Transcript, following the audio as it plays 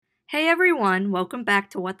Hey everyone, welcome back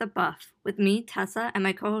to What the Buff with me, Tessa, and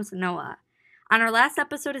my co host Noah. On our last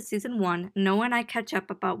episode of season 1, Noah and I catch up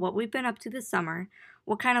about what we've been up to this summer,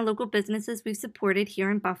 what kind of local businesses we've supported here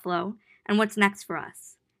in Buffalo, and what's next for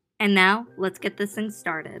us. And now, let's get this thing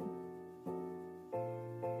started.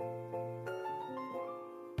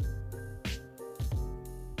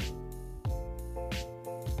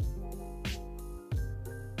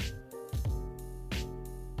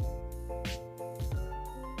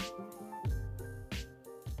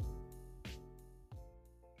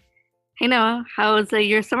 Hey Noah, how's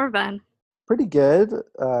your summer been? Pretty good.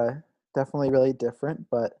 Definitely really different,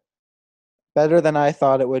 but better than I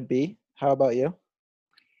thought it would be. How about you?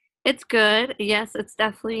 It's good. Yes, it's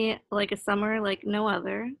definitely like a summer like no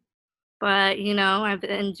other. But, I've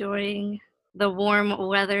been enjoying the warm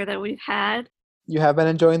weather that we've had. You have been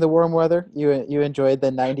enjoying the warm weather? You enjoyed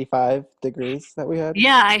the 95 degrees that we had?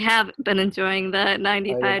 Yeah, I have been enjoying the I did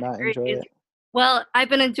 95 not enjoy degrees. it. Well, I've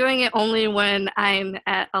been enjoying it only when I'm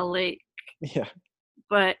at a lake, Yeah.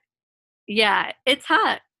 but yeah, it's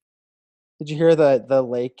hot. Did you hear that the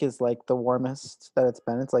lake is like the warmest that it's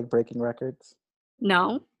been? It's like breaking records.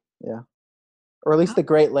 No? Yeah. Or at least Oh, the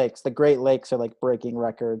Great Lakes. The Great Lakes are like breaking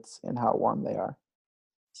records in how warm they are.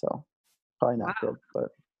 So probably not wow. good, but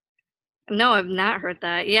No, I've not heard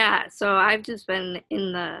that. Yeah, so I've just been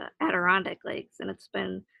in the Adirondack Lakes and it's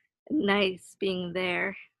been nice being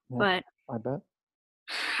there. yeah, But I bet.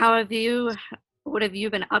 how have you, what have you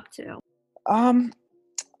been up to? Um,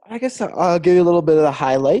 I guess I'll give you a little bit of the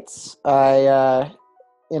highlights.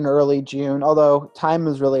 In early June, although time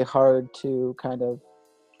is really hard to kind of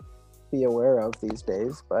be aware of these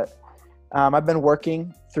days, but I've been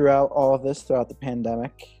working throughout all of this, throughout the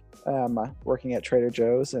pandemic, working at Trader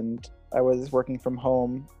Joe's, and I was working from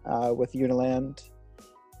home with Uniland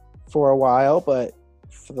for a while, but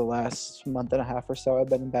for the last month and a half or so, I've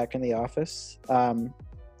been back in the office.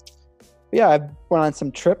 Yeah, I went on some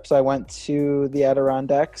trips. I went to the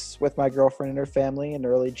Adirondacks with my girlfriend and her family in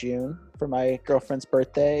early June for my girlfriend's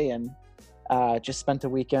birthday, and just spent a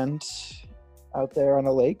weekend out there on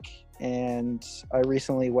a lake. And I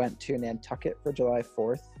recently went to Nantucket for July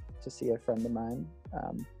 4th to see a friend of mine.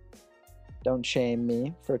 Don't shame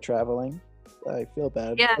me for traveling. I feel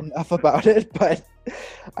bad Yeah. enough about it, but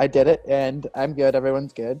I did it, and I'm good.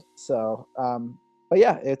 Everyone's good. So, but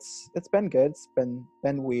yeah, it's been good. It's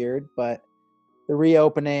been weird, but the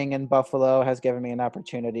reopening in Buffalo has given me an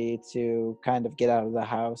opportunity to kind of get out of the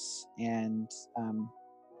house and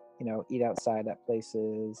eat outside at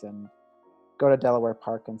places and go to Delaware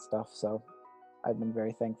Park and stuff. So I've been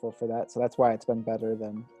very thankful for that. So that's why it's been better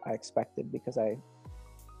than I expected, because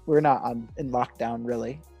we're not in lockdown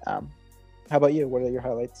really. How about you? What are your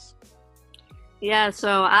highlights? Yeah,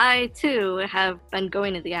 so I too have been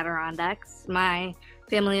going to the Adirondacks. My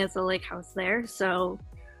family has a lake house there, so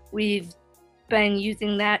we've been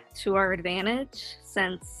using that to our advantage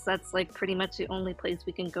since that's like pretty much the only place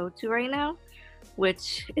we can go to right now,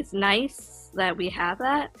 which is nice that we have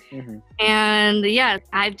that. Mm-hmm. And yeah,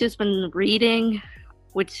 I've just been reading,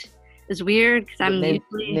 which is weird because I'm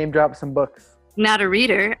usually Name drop some books. not a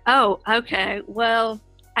reader. Oh, okay. Well,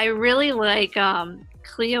 I really like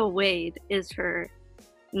Cleo Wade is her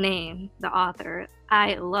name, the author.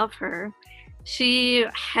 I love her. She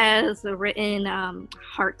has written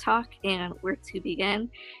Heart Talk and Where to Begin.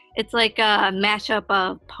 It's like a mashup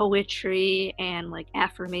of poetry and like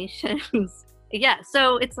affirmations. Yeah,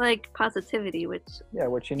 so it's like positivity, which, Yeah,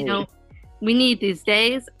 what you you need. know, we need these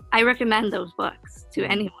days. I recommend those books to Mhm.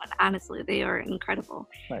 anyone. Honestly, they are incredible.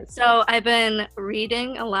 Nice. So I've been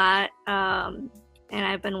reading a lot, and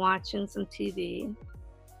I've been watching some TV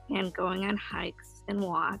and going on hikes and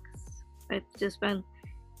walks. I've just been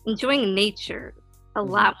enjoying nature a Mhm.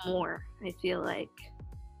 lot more, I feel like,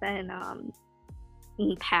 than in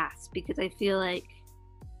the past, because I feel like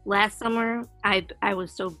last summer I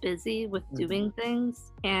was so busy with Mhm. doing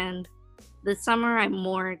things, and this summer I'm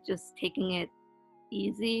more just taking it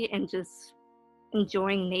easy and just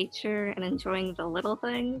enjoying nature and enjoying the little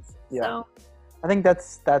things. Yeah. So I think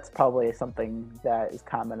that's probably something that is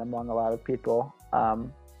common among a lot of people.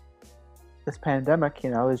 This pandemic,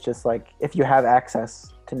 is just like, if you have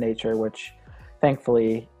access to nature, which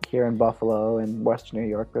thankfully here in Buffalo and Western New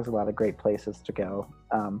York, there's a lot of great places to go.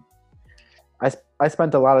 I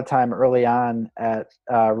spent a lot of time early on at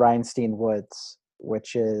Rhinestein Woods,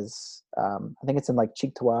 which is, I think it's in like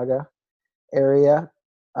Cheektowaga area.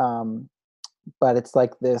 Um, but it's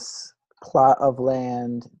like this plot of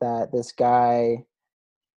land that this guy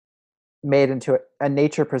made into a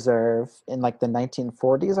nature preserve in like the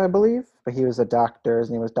 1940s, I believe. But he was a doctor.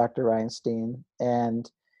 His name was Dr. Reinstein, and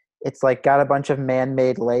It's like got a bunch of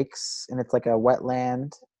man-made lakes, and it's like a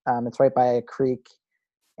wetland. It's right by a creek,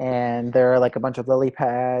 and there are like a bunch of lily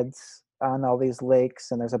pads on all these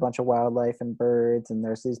lakes, and there's a bunch of wildlife and birds, and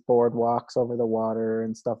there's these boardwalks over the water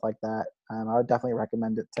and stuff like that. I would definitely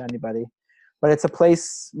recommend it to anybody. But it's a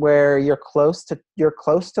place where you're close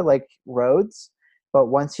to like roads, but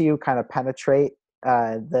once you kind of penetrate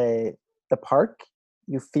the park,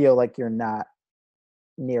 you feel like you're not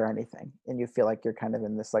near anything, and you feel like you're kind of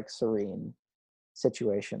in this like serene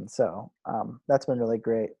situation. So that's been really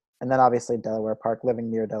great. And then obviously Delaware Park,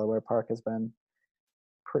 living near Delaware Park has been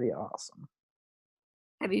pretty awesome.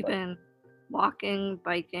 Have you been walking,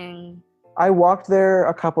 biking? I walked there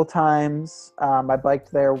a couple times. I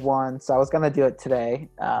biked there once. I was going to do it today,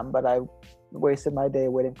 but I wasted my day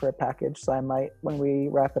waiting for a package, so I might when we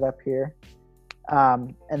wrap it up here.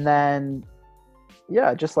 And then,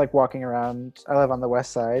 yeah, just like walking around. I live on the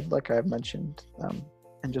west side, like I've mentioned,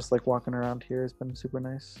 and just like walking around here has been super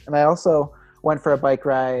nice. And I also went for a bike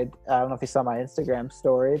ride. I don't know if you saw my Instagram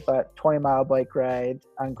story, but 20-mile bike ride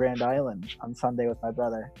on Grand Island on Sunday with my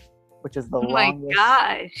brother, which is the longest.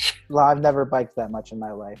 My gosh. Well, I've never biked that much in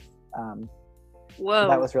my life. Whoa.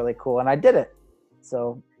 That was really cool, and I did it.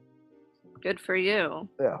 So good for you.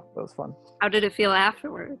 yeah, it was fun. How did it feel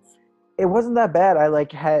afterwards? It wasn't that bad.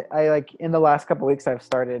 I in the last couple of weeks I've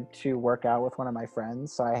started to work out with one of my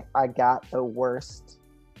friends. So I got the worst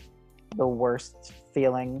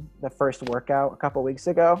feeling the first workout a couple of weeks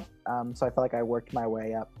ago. So I felt like I worked my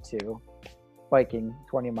way up to biking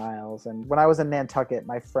 20 miles. And when I was in Nantucket,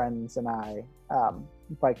 my friends and I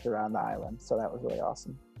biked around the island. So that was really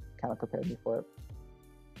awesome. Kind of prepared me for it.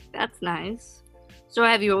 That's nice. So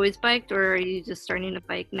have you always biked, or are you just starting to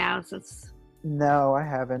bike now since... No, I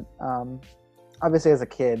haven't. Obviously, as a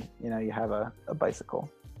kid, you have a bicycle.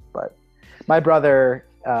 But my brother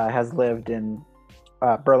has lived in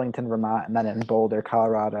Burlington, Vermont, and then in Boulder,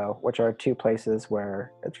 Colorado, which are two places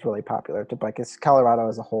where it's really popular to bike. It's Colorado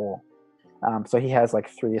as a whole. So he has like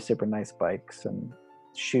 3 super nice bikes and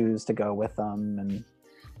shoes to go with them, and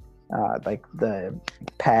like the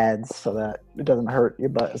pads so that it doesn't hurt your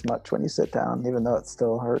butt as much when you sit down, even though it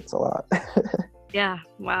still hurts a lot. Yeah,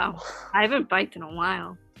 wow. I haven't biked in a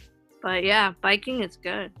while. But yeah, biking is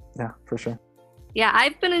good. Yeah, for sure. Yeah,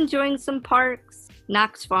 I've been enjoying some parks.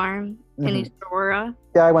 Knox Farm in East Aurora.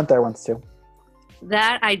 Yeah, I went there once too.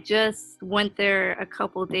 That I just went there a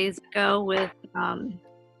couple days ago with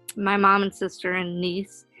my mom and sister and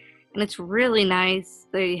niece. And it's really nice.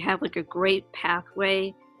 They have like a great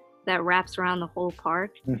pathway that wraps around the whole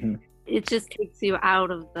park. Mm-hmm. It just takes you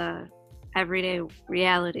out of the everyday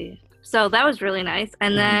reality. So that was really nice.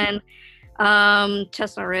 And then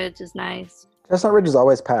Chestnut Ridge is nice. Chestnut Ridge is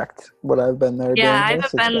always packed. What I've been there. Yeah, I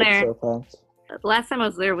haven't been there. So the last time I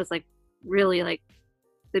was there was like really like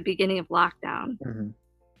the beginning of lockdown. Mm-hmm.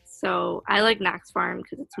 So I like Knox Farm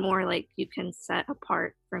because it's more like you can set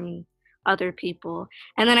apart from other people.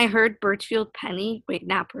 And then I heard Birchfield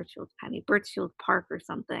Park or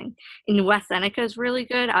something in West Seneca is really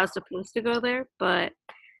good. I was supposed to go there, but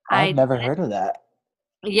I've never heard of that.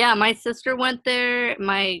 Yeah, my sister went there.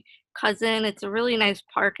 My cousin. It's a really nice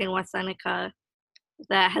park in West Seneca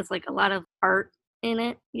that has like a lot of art in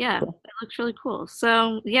it. Yeah, cool. It looks really cool.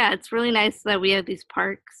 So yeah, it's really nice that we have these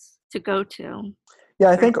parks to go to.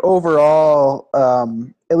 Yeah, I think overall,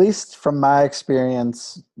 at least from my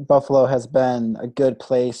experience, Buffalo has been a good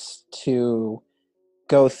place to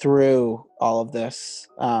go through all of this.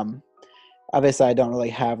 Obviously, I don't really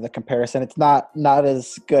have the comparison. It's not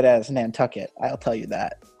as good as Nantucket, I'll tell you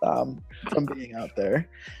that, from being out there.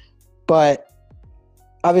 But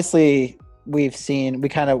obviously, we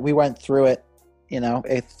went through it.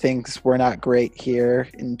 If things were not great here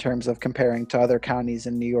in terms of comparing to other counties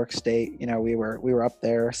in New York State. We were up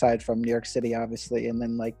there aside from New York City, obviously, and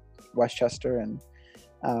then like Westchester and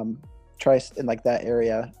Trice in like that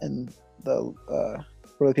area and the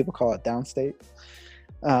what do people call it, downstate.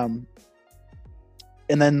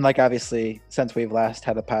 And then, like, obviously, since we've last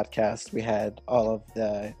had a podcast, we had all of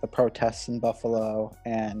the protests in Buffalo,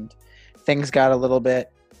 and things got a little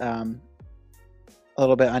bit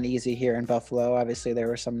uneasy here in Buffalo. Obviously, there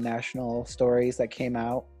were some national stories that came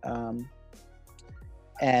out,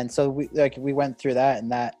 and so we went through that,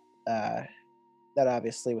 and that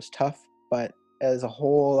obviously was tough. But as a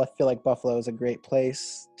whole, I feel like Buffalo is a great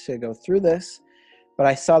place to go through this. But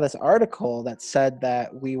I saw this article that said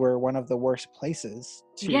that we were one of the worst places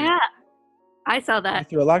to I saw that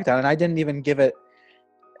through a lockdown, and I didn't even give it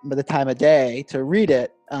the time of day to read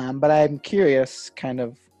it. But I'm curious kind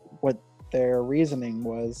of what their reasoning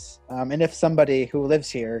was, and if somebody who lives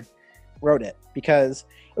here wrote it, because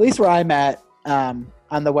at least where I'm at,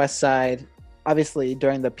 On the west side, obviously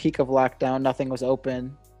during the peak of lockdown, nothing was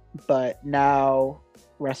open, but now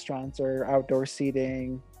restaurants are outdoor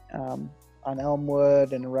seating on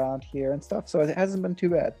Elmwood and around here and stuff. So it hasn't been too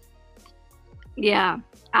bad. Yeah,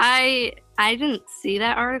 I didn't see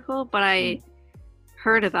that article, but I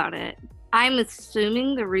heard about it. I'm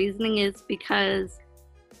assuming the reasoning is because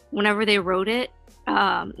whenever they wrote it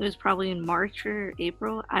was probably in March or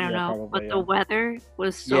April. I don't know, probably, but the weather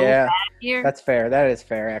was so Yeah, bad here. that's fair. That is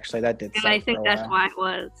fair, actually. That did And suck I for think a that's while. why it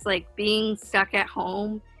was like being stuck at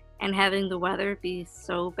home and having the weather be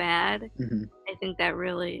so bad. Mhm. I think that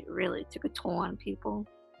really, really took a toll on people,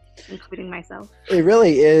 including myself. It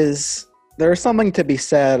really is. There's something to be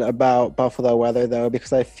said about Buffalo weather, though,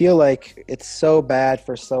 because I feel like it's so bad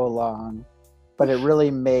for so long, but it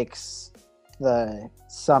really makes the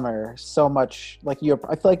summer so much like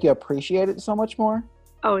I feel like you appreciate it so much more.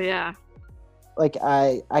 Oh yeah. Like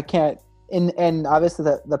I can't, and obviously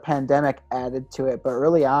the pandemic added to it, but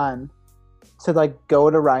early on, to like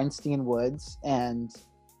go to Rhinestein Woods and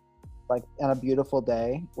like on a beautiful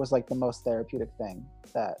day was like the most therapeutic thing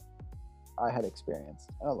that I had experienced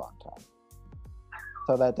in a long time.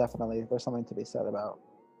 So that definitely, there's something to be said about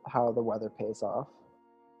how the weather pays off.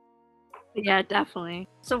 Yeah, definitely.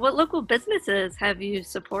 So what local businesses have you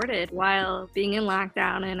supported while being in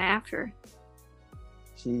lockdown and after?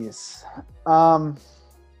 Jeez.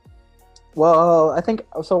 Well, I think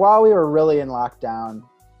so. While we were really in lockdown,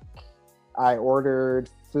 I ordered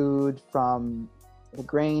food from the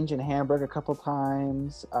Grange in Hamburg a couple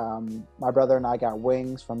times. My brother and I got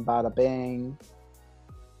wings from Bada Bing,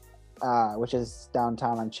 which is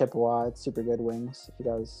downtown on Chippewa. It's super good wings if you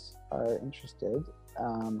guys are interested.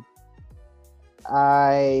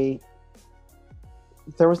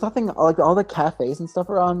 There was nothing, like all the cafes and stuff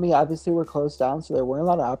around me obviously were closed down, so there weren't a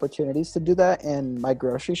lot of opportunities to do that. And my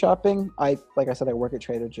grocery shopping, like I said, I work at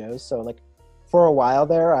Trader Joe's, so like for a while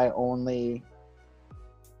there, I only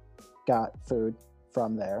got food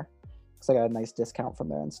from there because I got a nice discount from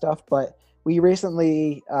there and stuff. But we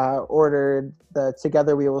recently ordered the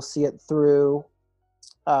Together We Will See It Through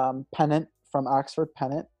pennant from Oxford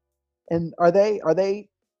Pennant. And are they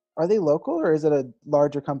local, or is it a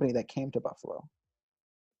larger company that came to Buffalo?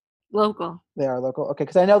 Local. They are local. Okay,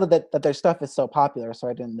 because I know that their stuff is so popular, so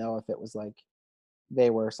I didn't know if it was like they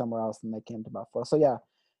were somewhere else and they came to Buffalo. So yeah,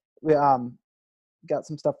 we got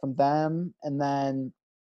some stuff from them, and then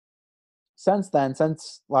since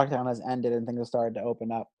lockdown has ended and things have started to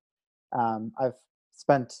open up, I've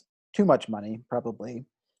spent too much money probably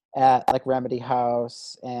at like Remedy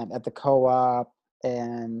House and at the Co-op,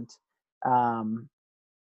 and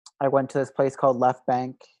I went to this place called Left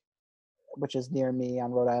Bank, which is near me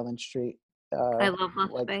on Rhode Island Street. I love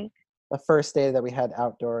Left Like Bank. the first day that we had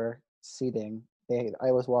outdoor seating,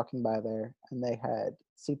 I was walking by there and they had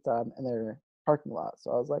seats on in their parking lot.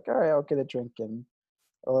 So I was like, all right, I'll get a drink and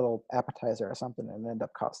a little appetizer or something, and it ended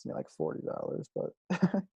up costing me like $40. But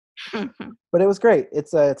but it was great.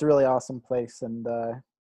 It's a really awesome place, and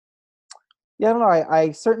yeah, I don't know.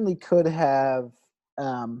 I certainly could have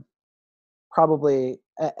probably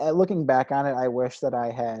looking back on it, I wish that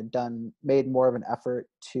I had made more of an effort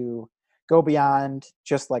to go beyond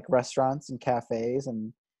just like restaurants and cafes.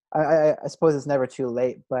 And I suppose it's never too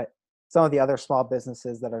late, but some of the other small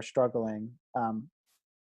businesses that are struggling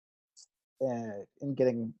in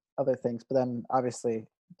getting other things. But then obviously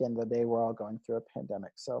at the end of the day, we're all going through a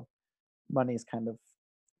pandemic, so money is kind of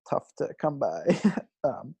tough to come by.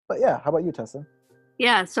 But yeah, how about you, Tessa?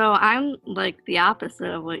 Yeah, so I'm like the opposite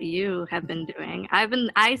of what you have been doing.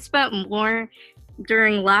 I spent more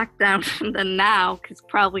during lockdown than now, because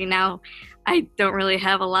probably now I don't really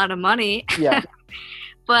have a lot of money. Yeah.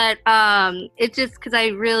 But it's just because I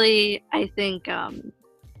think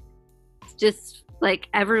just like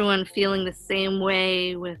everyone feeling the same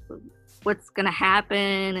way with what's going to happen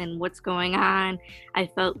and what's going on. I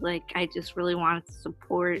felt like I just really wanted to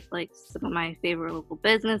support like some of my favorite local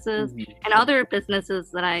businesses and other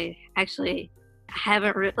businesses that I actually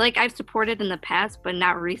haven't like I've supported in the past, but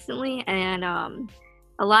not recently. And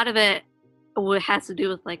a lot of it has to do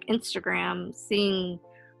with like Instagram, seeing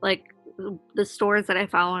like the stores that I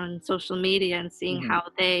follow on social media and seeing how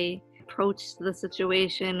they approach the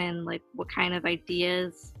situation and like what kind of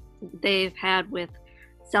ideas they've had with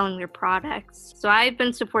selling their products. So I've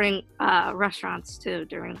been supporting restaurants too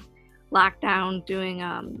during lockdown, doing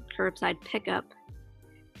curbside pickup.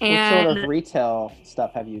 And what sort of retail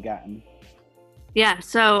stuff have you gotten? Yeah,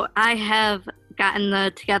 so I have gotten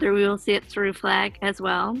the Together We Will See It Through flag as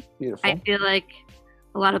well. Beautiful. I feel like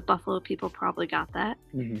a lot of Buffalo people probably got that.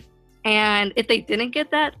 And if they didn't get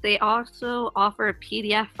that, they also offer a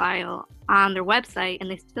PDF file on their website, and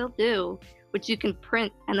they still do, which you can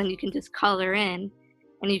print and then you can just color in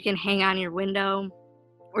and you can hang on your window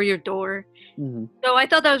or your door. Mm-hmm. So I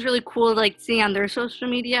thought that was really cool, like seeing on their social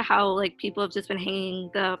media how like people have just been hanging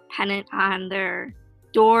the pennant on their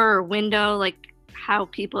door or window, like how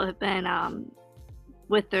people have been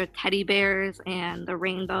with their teddy bears and the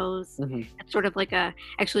rainbows. Mm-hmm. It's sort of like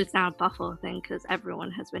actually it's not a Buffalo thing because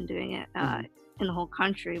everyone has been doing it in the whole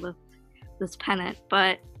country with this pennant,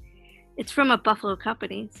 but it's from a Buffalo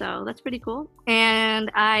company, so that's pretty cool.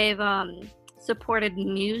 And I've supported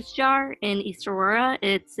Muse Jar in East Aurora.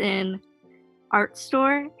 It's an art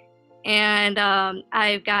store, and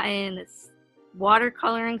I've gotten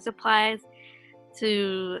watercoloring supplies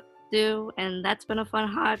to do, and that's been a fun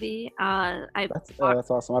hobby. That's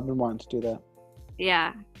awesome. I've been wanting to do that.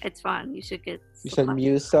 Yeah, it's fun. You should get. You said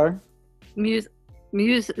Muse Star? Muse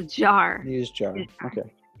Jar. Muse Jar. Okay.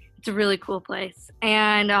 It's a really cool place.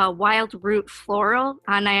 And Wild Root Floral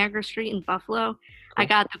on Niagara Street in Buffalo. Cool. I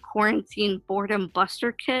got the Quarantine Boredom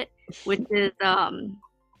Buster Kit, which is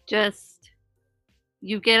just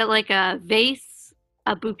you get like a vase,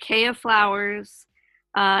 a bouquet of flowers,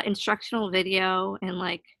 instructional video, and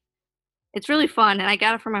like it's really fun. And I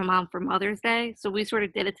got it for my mom for Mother's Day, so we sort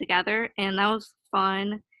of did it together, and that was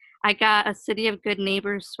fun. I got a City of Good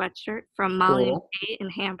Neighbors sweatshirt from Molly and Kate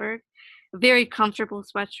in Hamburg. Very comfortable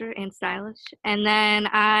sweatshirt and stylish. And then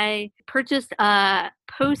I purchased a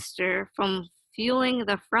poster from Fueling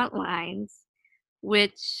the Frontlines,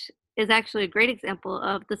 which is actually a great example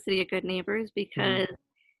of the City of Good Neighbors because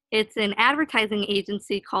it's an advertising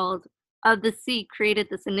agency called Of the Sea created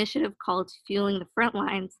this initiative called Fueling the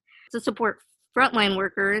Frontlines to support frontline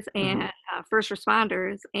workers and first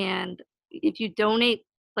responders. And if you donate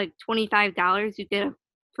like $25, you get a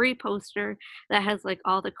free poster that has like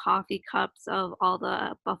all the coffee cups of all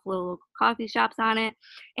the Buffalo local coffee shops on it,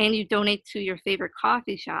 and you donate to your favorite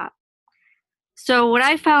coffee shop. So what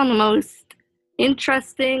I found the most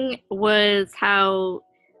interesting was how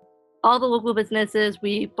all the local businesses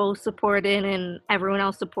we both supported and everyone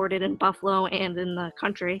else supported in Buffalo and in the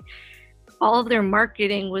country, all of their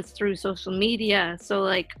marketing was through social media. So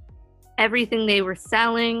like everything they were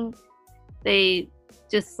selling, they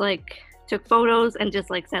just like took photos and just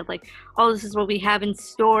like said like, oh, this is what we have in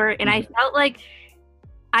store. And I felt like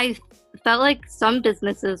some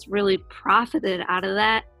businesses really profited out of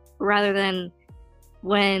that rather than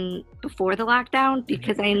before the lockdown,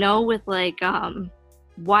 because I know with like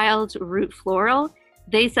Wild Root Floral,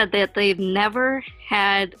 they said that they've never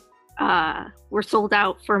had were sold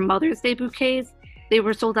out for Mother's Day bouquets. They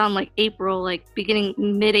were sold out in like April, like beginning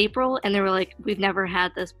mid-April, and they were like, we've never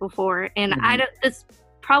had this before. And this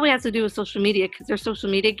probably has to do with social media because their social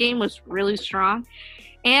media game was really strong.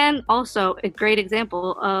 And also a great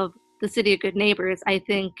example of the City of Good Neighbors. I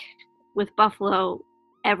think with Buffalo,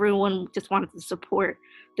 everyone just wanted to support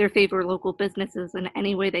their favorite local businesses in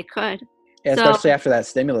any way they could. Yeah, especially after that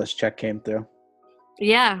stimulus check came through.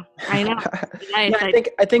 Yeah, I know.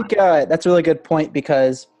 I think that's a really good point,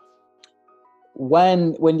 because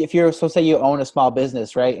if you're, so say you own a small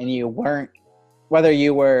business, right, and you weren't, whether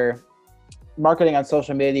you were marketing on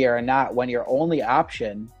social media or not, when your only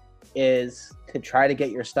option is to try to get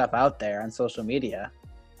your stuff out there on social media,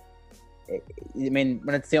 I mean,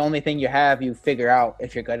 when it's the only thing you have, you figure out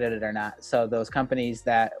if you're good at it or not. So those companies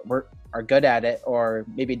that are good at it, or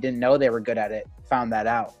maybe didn't know they were good at it, found that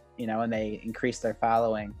out, and they increased their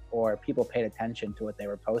following, or people paid attention to what they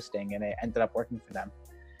were posting, and it ended up working for them.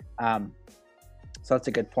 So that's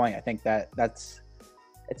a good point. I think it's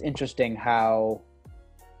interesting how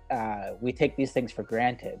we take these things for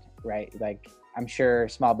granted, right? Like, I'm sure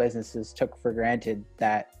small businesses took for granted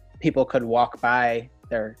that people could walk by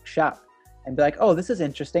their shop and be like, oh, this is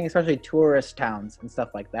interesting, especially tourist towns and stuff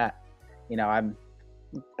like that. I'm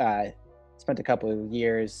spent a couple of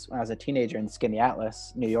years when I was a teenager in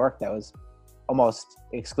Skaneateles, New York, that was almost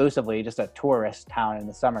exclusively just a tourist town in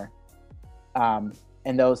the summer.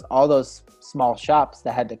 And all those small shops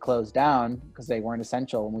that had to close down because they weren't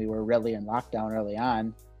essential when we were really in lockdown early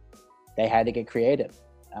on, they had to get creative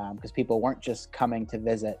because people weren't just coming to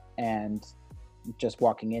visit and just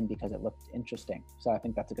walking in because it looked interesting. So I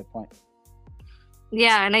think that's a good point.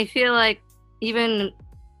 Yeah, and I feel like even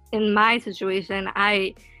in my situation,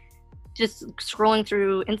 I just scrolling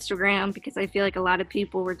through Instagram because I feel like a lot of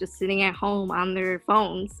people were just sitting at home on their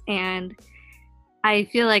phones, and I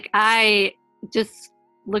feel like I just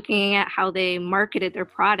looking at how they marketed their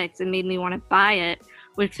products and made me want to buy it,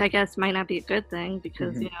 which I guess might not be a good thing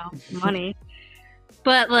because money.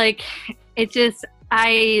 But like it just,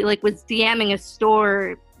 I like was DMing a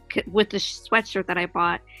store with the sweatshirt that I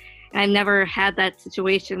bought. And I never had that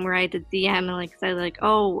situation where I had to DM and like say like,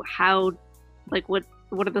 oh, how, like what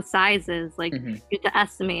are the sizes? Like Mm-hmm. you have to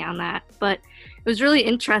estimate on that. But it was really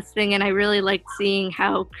interesting, and I really liked seeing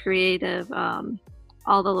how creative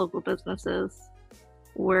all the local businesses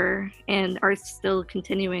were and are still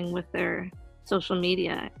continuing with their social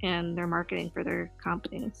media and their marketing for their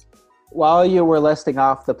companies. While you were listing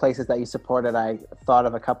off the places that you supported, I thought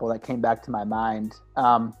of a couple that came back to my mind.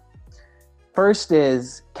 First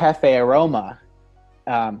is Cafe Aroma.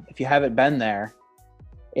 If you haven't been there,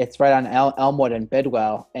 it's right on Elmwood and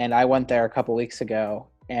Bidwell. And I went there a couple weeks ago,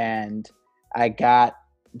 and I got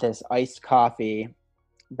this iced coffee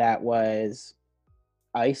that was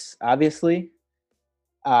ice, obviously.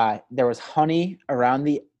 There was honey around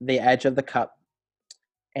the edge of the cup,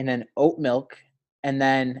 and then oat milk, and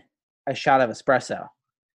then a shot of espresso.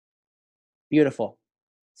 Beautiful.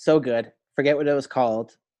 So good. Forget what it was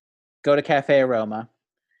called. Go to Cafe Aroma.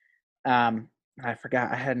 I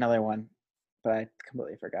forgot. I had another one, but I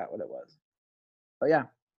completely forgot what it was. But yeah,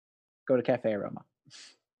 go to Cafe Aroma.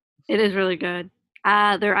 It is really good.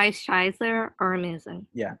 Their iced chais there are amazing.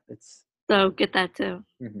 Yeah, it's. So get that too.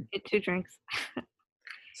 Mm-hmm. Get 2 drinks.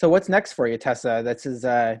 So what's next for you, Tessa? This is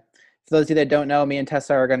for those of you that don't know, me and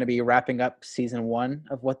Tessa are going to be wrapping up season 1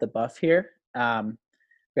 of What the Buff here. We're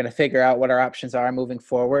going to figure out what our options are moving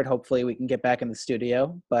forward. Hopefully we can get back in the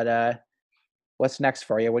studio. But what's next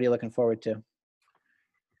for you? What are you looking forward to?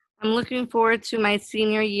 I'm looking forward to my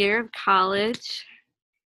senior year of college.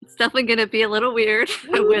 It's definitely going to be a little weird.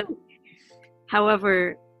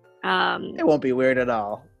 However, it won't be weird at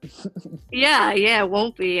all. yeah, it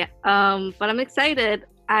won't be. But I'm excited.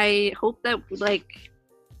 I hope that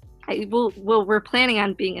we're planning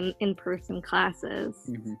on being in person classes.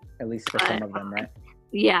 Mm-hmm. At least for some of them, right?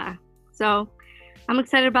 Yeah. So I'm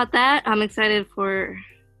excited about that. I'm excited for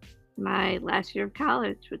my last year of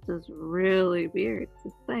college, which is really weird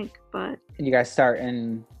to think, but. And you guys start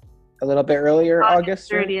in a little bit earlier, August?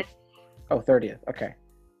 30th. Right? Oh, 30th. Okay.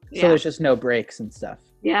 Yeah. So there's just no breaks and stuff.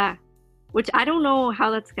 Yeah. Which I don't know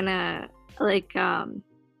how that's gonna,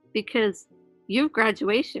 because you have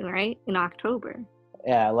graduation, right? In October.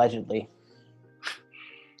 Yeah, allegedly.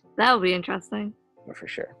 That'll be interesting. For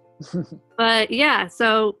sure. But yeah,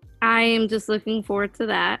 so I am just looking forward to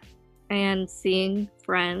that and seeing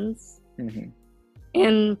friends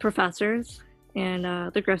and professors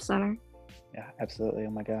and the Griff Center. Yeah, absolutely.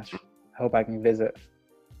 Oh my gosh. I hope I can visit.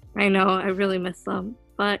 I know, I really miss them.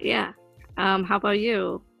 But yeah, how about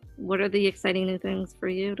you? What are the exciting new things for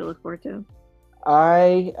you to look forward to?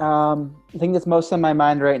 I think that's most on my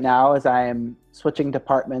mind right now is I am switching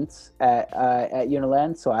departments at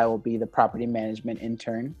Uniland, so I will be the property management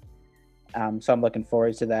intern. So I'm looking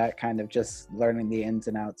forward to that, kind of just learning the ins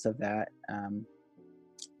and outs of that.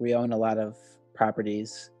 We own a lot of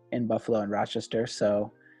properties in Buffalo and Rochester,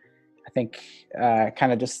 so I think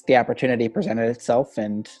kind of just the opportunity presented itself.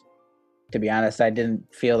 And to be honest, I didn't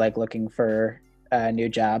feel like looking for a new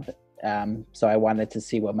job. So I wanted to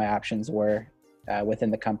see what my options were within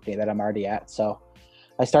the company that I'm already at. So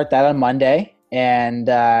I start that on Monday, and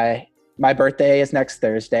my birthday is next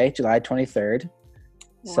Thursday, July 23rd.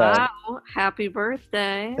 Wow, so, happy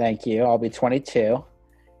birthday. Thank you. I'll be 22.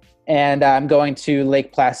 And I'm going to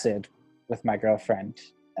Lake Placid with my girlfriend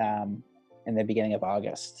in the beginning of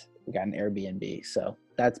August. We got an Airbnb. So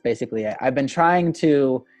that's basically it. I've been trying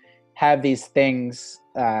to have these things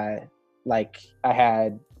we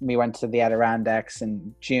went to the Adirondacks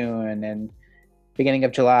in June, and beginning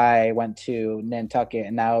of July went to Nantucket,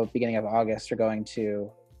 and now beginning of August we're going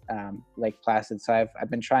to Lake Placid. So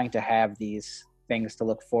I've been trying to have these things to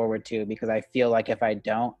look forward to, because I feel like if I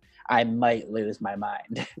don't, I might lose my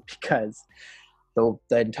mind because the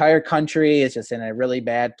entire country is just in a really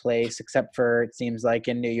bad place, except for, it seems like,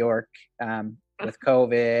 in New York with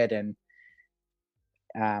COVID. And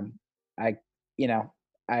I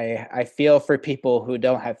feel for people who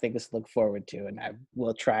don't have things to look forward to, and I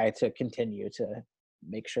will try to continue to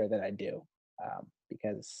make sure that I do,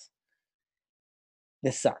 because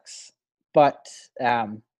this sucks. But I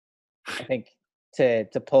think to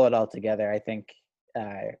pull it all together, I think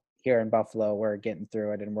here in Buffalo, we're getting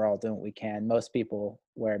through it, and we're all doing what we can. Most people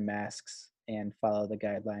wear masks and follow the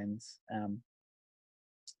guidelines.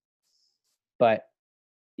 But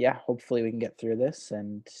yeah, hopefully we can get through this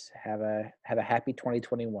and have a happy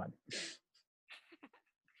 2021.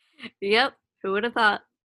 Yep. Who would have thought?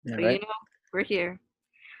 Yeah, but, right? We're here.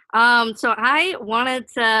 So I wanted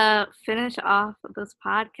to finish off this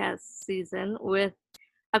podcast season with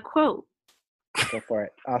a quote. Go for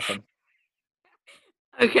it. Awesome.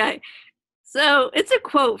 Okay. So it's a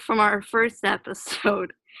quote from our first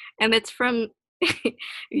episode, and it's from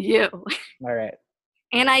you. All right.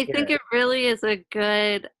 And I Hear think it. it really is a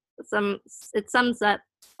good it sums up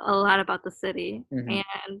a lot about the city. Mhm.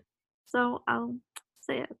 And so I'll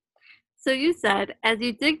say it. So you said, as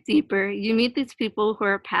you dig deeper, you meet these people who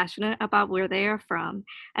are passionate about where they are from,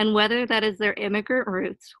 and whether that is their immigrant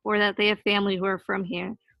roots, or that they have family who are from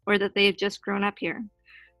here, or that they have just grown up here.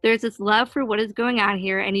 There's this love for what is going on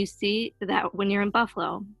here, and you see that when you're in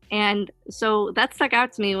Buffalo. And so that stuck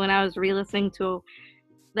out to me when I was re-listening to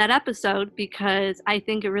that episode, because I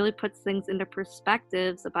think it really puts things into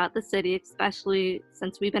perspectives about the city, especially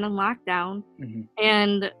since we've been in lockdown. Mhm.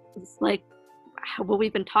 And it's like what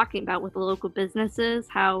we've been talking about with the local businesses,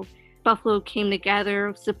 how Buffalo came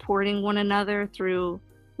together supporting one another through,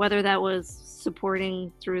 whether that was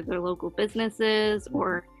supporting through their local businesses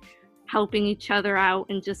or helping each other out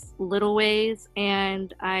in just little ways.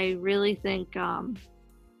 And I really think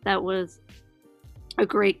that was a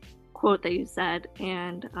great quote that you said,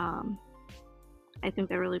 and I think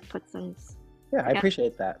that really puts things Yeah, I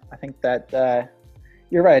appreciate that. I think that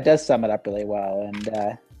you're right. It does sum it up really well. And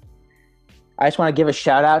I just want to give a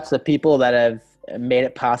shout out to the people that have made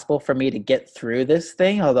it possible for me to get through this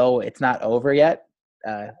thing, although it's not over yet.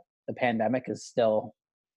 The pandemic is still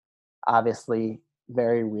obviously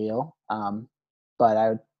very real. But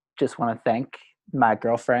I just want to thank my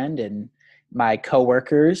girlfriend and my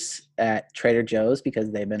coworkers at Trader Joe's,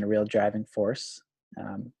 because they've been a real driving force,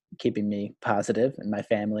 keeping me positive and my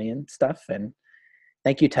family and stuff. And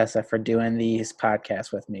thank you, Tessa, for doing these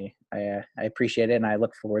podcasts with me. I appreciate it, and I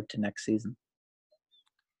look forward to next season.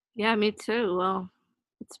 Yeah, me too. Well,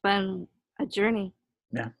 it's been a journey.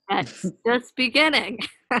 Yeah. It's just beginning.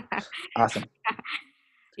 Awesome.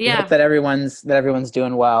 We Yeah. hope that everyone's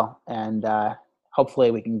doing well, and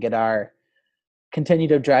hopefully we can continue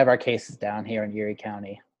to drive our cases down here in Erie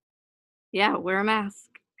County. Yeah, wear a mask.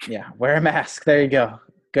 Yeah, wear a mask. There you go.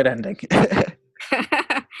 Good ending.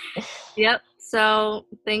 Yep. So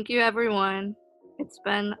thank you, everyone. It's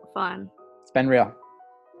been fun. It's been real.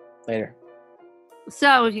 Later.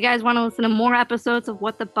 So if you guys want to listen to more episodes of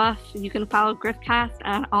What the Buff, you can follow Griffcast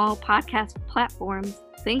on all podcast platforms.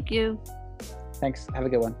 Thank you. Thanks. Have a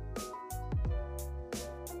good one.